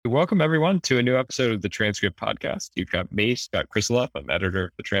Welcome everyone to a new episode of the Transcript Podcast. You've got me, Scott Krislov. I'm editor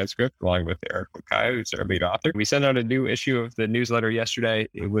of the Transcript, along with Eric Mackay, who's our lead author. We sent out a new issue of the newsletter yesterday.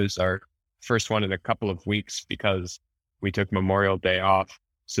 It was our first one in a couple of weeks because we took Memorial Day off.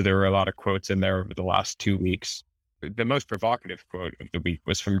 So there were a lot of quotes in there over the last 2 weeks. The most provocative quote of the week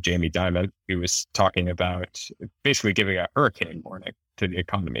was from Jamie Dimon, who was talking about basically giving a hurricane warning to the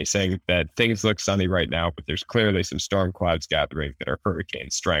economy, saying that things look sunny right now, but there's clearly some storm clouds gathering that are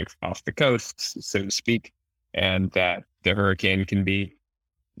hurricane strength off the coast, so to speak, and that the hurricane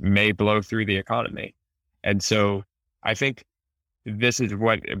may blow through the economy. And so I think this is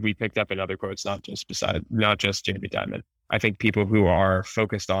what we picked up in other quotes, not just Jamie Dimon. I think people who are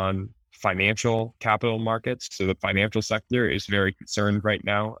focused on financial capital markets, so the financial sector, is very concerned right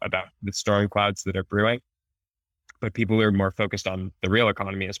now about the storm clouds that are brewing. But people who are more focused on the real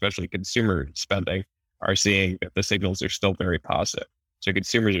economy, especially consumer spending, are seeing that the signals are still very positive. So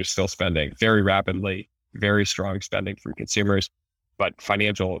consumers are still spending very rapidly, very strong spending from consumers, but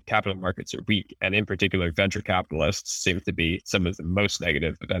financial capital markets are weak. And in particular, venture capitalists seem to be some of the most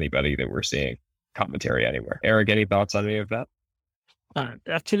negative of anybody that we're seeing commentary anywhere. Eric, any thoughts on any of that?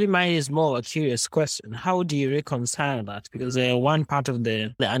 Actually, mine is more a curious question. How do you reconcile that? Because one part of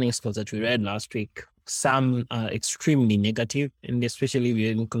the earnings calls that we read last week, some are extremely negative, and especially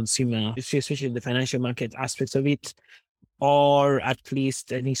in consumer, especially the financial market aspects of it, or at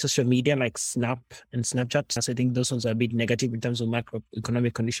least any social media like Snap and Snapchat. So I think those ones are a bit negative in terms of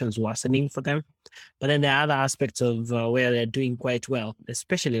macroeconomic conditions worsening for them. But then there are other aspects of where they're doing quite well,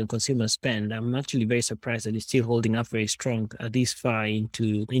 especially in consumer spend. I'm actually very surprised that it's still holding up very strong this far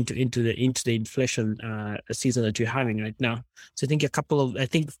into the inflation season that we're having right now. So I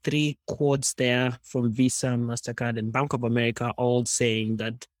think 3 quotes there from Visa, MasterCard, and Bank of America, all saying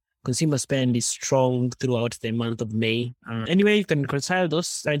that consumer spend is strong throughout the month of May. Anyway, you can reconcile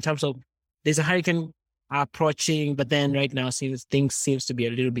those in terms of there's a hurricane approaching, but then right now things seems to be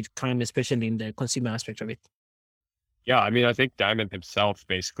a little bit calm, especially in the consumer aspect of it. Yeah, I mean, I think Dimon himself,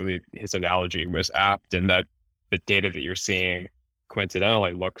 basically, his analogy was apt in that the data that you're seeing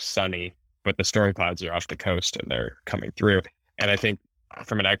coincidentally looks sunny, but the storm clouds are off the coast and they're coming through. And I think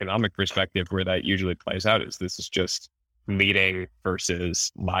from an economic perspective, where that usually plays out is this is just leading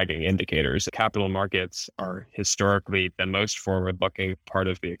versus lagging indicators. Capital markets are historically the most forward-looking part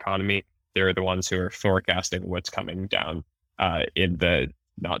of the economy. They're the ones who are forecasting what's coming down in the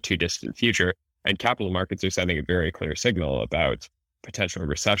not too distant future. And capital markets are sending a very clear signal about potential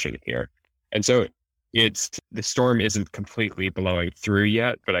recession here. And so the storm isn't completely blowing through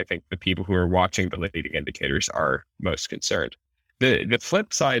yet, but I think the people who are watching the leading indicators are most concerned. The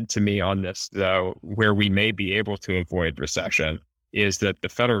flip side to me on this, though, where we may be able to avoid recession is that the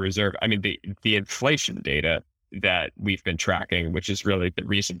Federal Reserve, I mean, the inflation data that we've been tracking, which is really the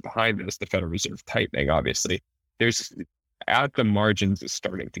reason behind this, the Federal Reserve tightening, obviously, there's at the margins is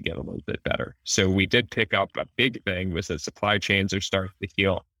starting to get a little bit better. So we did pick up a big thing was that supply chains are starting to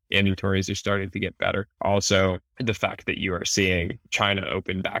heal. Inventories are starting to get better. Also, the fact that you are seeing China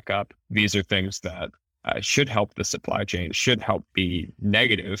open back up, these are things that should help the supply chain, should help be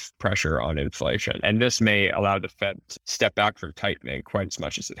negative pressure on inflation. And this may allow the Fed to step back from tightening quite as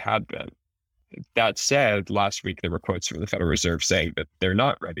much as it had been. That said, last week there were quotes from the Federal Reserve saying that they're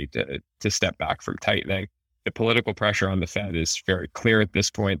not ready to step back from tightening. The political pressure on the Fed is very clear at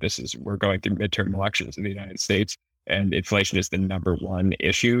this point. We're going through midterm elections in the United States, and inflation is the number one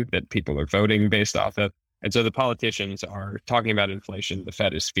issue that people are voting based off of. And so the politicians are talking about inflation. The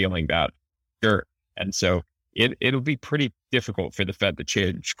Fed is feeling that. Sure. And so it'll be pretty difficult for the Fed to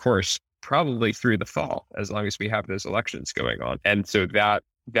change course probably through the fall, as long as we have those elections going on. And so that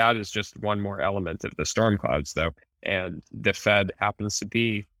is just one more element of the storm clouds, though. And the Fed happens to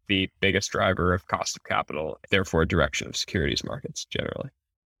be the biggest driver of cost of capital, therefore direction of securities markets generally.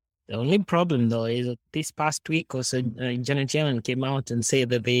 The only problem, though, is that this past week also, Janet Yellen came out and said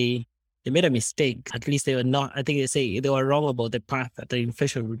that they made a mistake. At least they were not, I think they say they were wrong about the path that the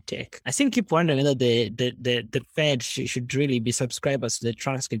inflation would take. I still keep wondering whether the Fed should really be subscribers to the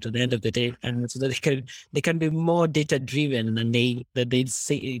transcript at the end of the day, and so that they can be more data driven than they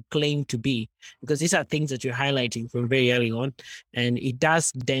claim to be, because these are things that you're highlighting from very early on, and it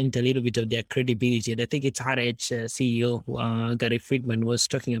does dent a little bit of their credibility. And I think it's RH CEO Gary Friedman was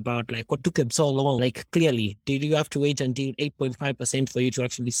talking about, like, what took them so long? Like, clearly, did you have to wait until 8.5% for you to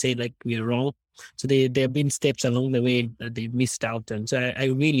actually say, like, we're wrong? So there have been steps along the way that they missed out. And so I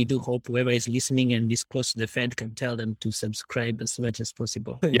really do hope whoever is listening and is close to the Fed can tell them to subscribe as much as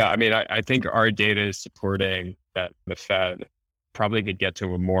possible. Yeah, I mean, I think our data is supporting that the Fed probably could get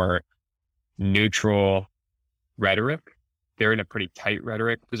to a more neutral rhetoric they're in a pretty tight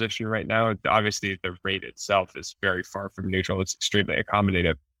rhetoric position right now. Obviously, the rate itself is very far from neutral. It's extremely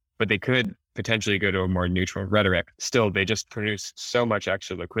accommodative, but they could potentially go to a more neutral rhetoric. Still, they just produced so much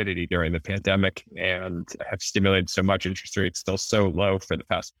extra liquidity during the pandemic and have stimulated so much interest rates still so low for the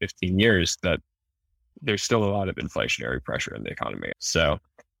past 15 years that there's still a lot of inflationary pressure in the economy. So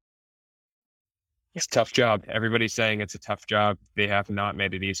it's a tough job. Everybody's saying it's a tough job. They have not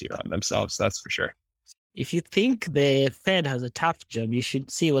made it easier on themselves. That's for sure. If you think the Fed has a tough job, you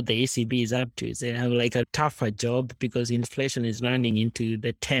should see what the ECB is up to. They have like a tougher job because inflation is running into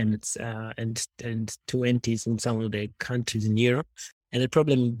the 10s and 20s in some of the countries in Europe. And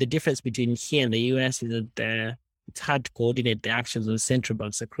the difference between here and the US is that it's hard to coordinate the actions of central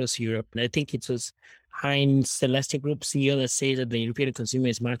banks across Europe. And I think it was Heinz Celeste Group CEO that says that the European consumer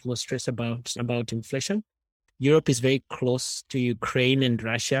is much more stressed about inflation. Europe is very close to Ukraine and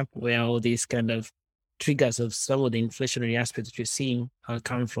Russia, where all these kind of triggers of some of the inflationary aspects that you're seeing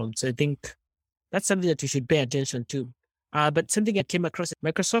come from. So I think that's something that you should pay attention to. But something I came across,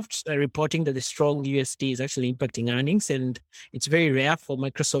 Microsoft reporting that the strong USD is actually impacting earnings. And it's very rare for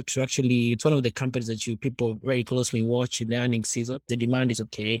Microsoft to actually, it's one of the companies that people very closely watch in the earnings season. The demand is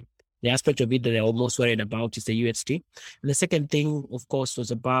okay. The aspect of it that they're almost worried about is the USD. And the second thing, of course,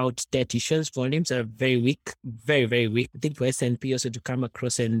 was about debt issuance. Volumes are very weak, very, very weak. I think for S&P also to come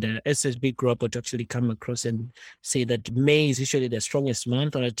across and SSB Group to actually come across and say that May is usually the strongest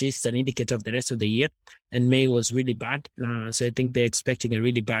month, or at least an indicator of the rest of the year. And May was really bad. So I think they're expecting a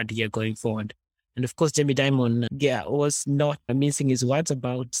really bad year going forward. And of course, Jamie Dimon, was not mincing his words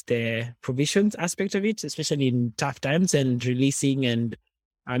about the provisions aspect of it, especially in tough times, and releasing and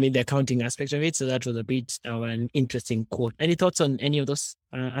the accounting aspect of it. So that was a bit of an interesting quote. Any thoughts on any of those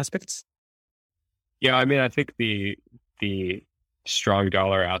aspects? Yeah, I think the strong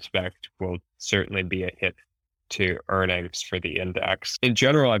dollar aspect will certainly be a hit to earnings for the index. In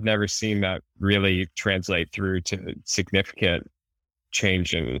general, I've never seen that really translate through to significant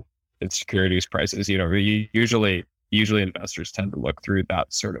change in securities prices. Usually investors tend to look through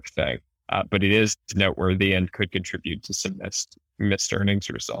that sort of thing. But it is noteworthy and could contribute to some missed earnings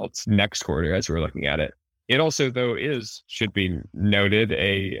results next quarter as we're looking at it. It also, though, should be noted,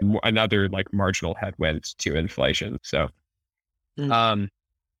 another like marginal headwind to inflation. So I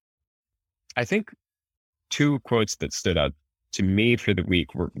think two quotes that stood out to me for the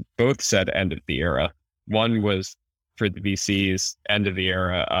week were both said end of the era. One was for the VCs, end of the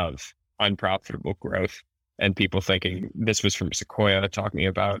era of unprofitable growth. And people thinking, this was from Sequoia, talking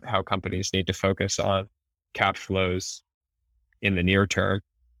about how companies need to focus on cash flows in the near term.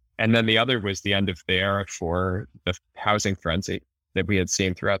 And then the other was the end of the era for the housing frenzy that we had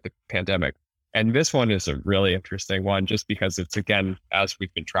seen throughout the pandemic. And this one is a really interesting one, just because it's, again, as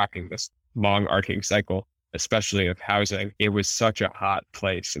we've been tracking this long arcing cycle, especially of housing, it was such a hot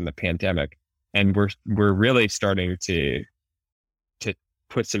place in the pandemic. And we're really starting to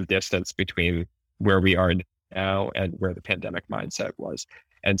put some distance between where we are now and where the pandemic mindset was.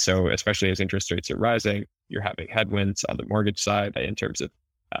 And so, especially as interest rates are rising, you're having headwinds on the mortgage side in terms of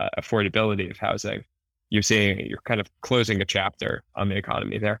affordability of housing. You're kind of closing a chapter on the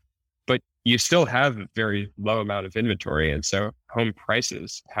economy there, but you still have a very low amount of inventory. And so home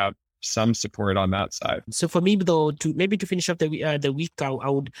prices have some support on that side. So for me, though, to finish up the week, I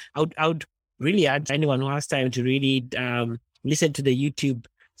would really urge anyone who has time to really listen to the YouTube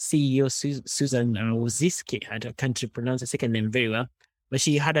CEO Susan Wojcicki. I can't pronounce the second name very well, but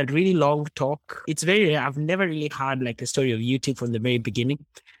she had a really long talk. It's very rare. I've never really heard like the story of YouTube from the very beginning.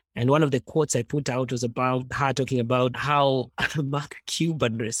 And one of the quotes I put out was about her talking about how Mark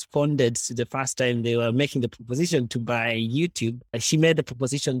Cuban responded to the first time they were making the proposition to buy YouTube. She made the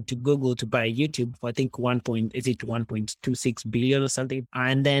proposition to Google to buy YouTube for, I think, 1.26 billion or something.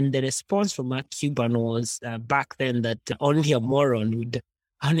 And then the response from Mark Cuban was back then that only a moron would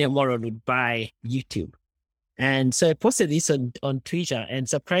buy YouTube. And so I posted this on Twitter, and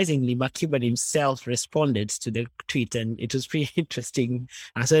surprisingly, Mark Cuban himself responded to the tweet, and it was pretty interesting.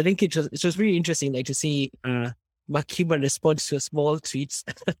 So I think it was really interesting to see Mark Cuban respond to a small tweet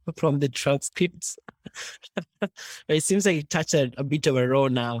from the transcripts. It seems like it touched a bit of a row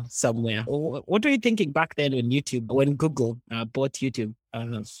now somewhere. What were you thinking back then when Google bought YouTube?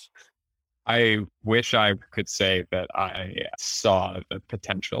 I wish I could say that I saw the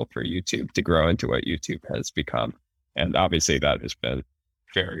potential for YouTube to grow into what YouTube has become. And obviously that has been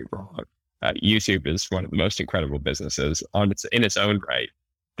very wrong. YouTube is one of the most incredible businesses in its own right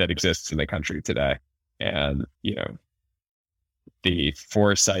that exists in the country today. And, the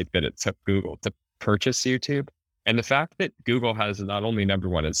foresight that it took Google to purchase YouTube, and the fact that Google has not only number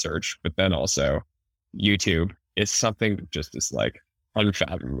one in search, but then also YouTube is something that just is like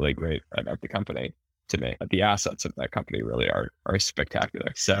unfathomably great about the company to me. The assets of that company really are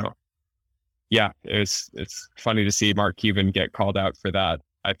spectacular. So yeah, it's funny to see Mark Cuban get called out for that.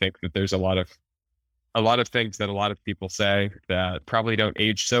 I think that there's a lot of things that a lot of people say that probably don't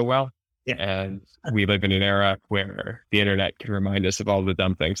age so well. Yeah. And we live in an era where the internet can remind us of all the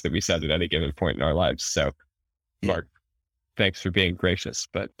dumb things that we said at any given point in our lives. So, Mark, thanks for being gracious,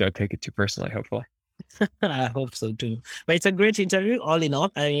 but don't take it too personally, hopefully. I hope so too. But it's a great interview, all in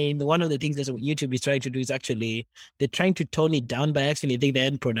all. I mean, one of the things that YouTube is trying to do is actually they're trying to tone it down by actually think the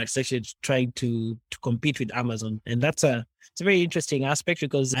end product's actually trying to compete with Amazon, and it's a very interesting aspect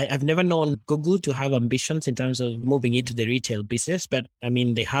because I've never known Google to have ambitions in terms of moving into the retail business. But I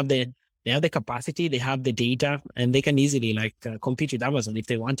mean, they have the capacity, they have the data, and they can easily compete with Amazon if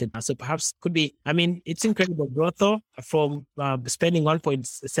they wanted. So perhaps could be, I mean, it's incredible growth though, from spending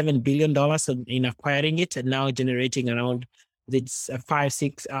 $1.7 billion in acquiring it and now generating around around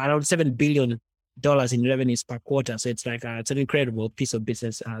 $7 billion in revenues per quarter. So it's it's an incredible piece of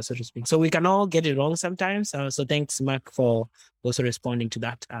business, so to speak. So we can all get it wrong sometimes. So thanks, Mark, for also responding to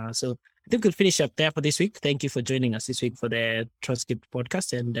that. So I think we'll finish up there for this week. Thank you for joining us this week for the Transcript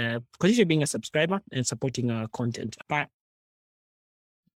podcast, and continue being a subscriber and supporting our content. Bye.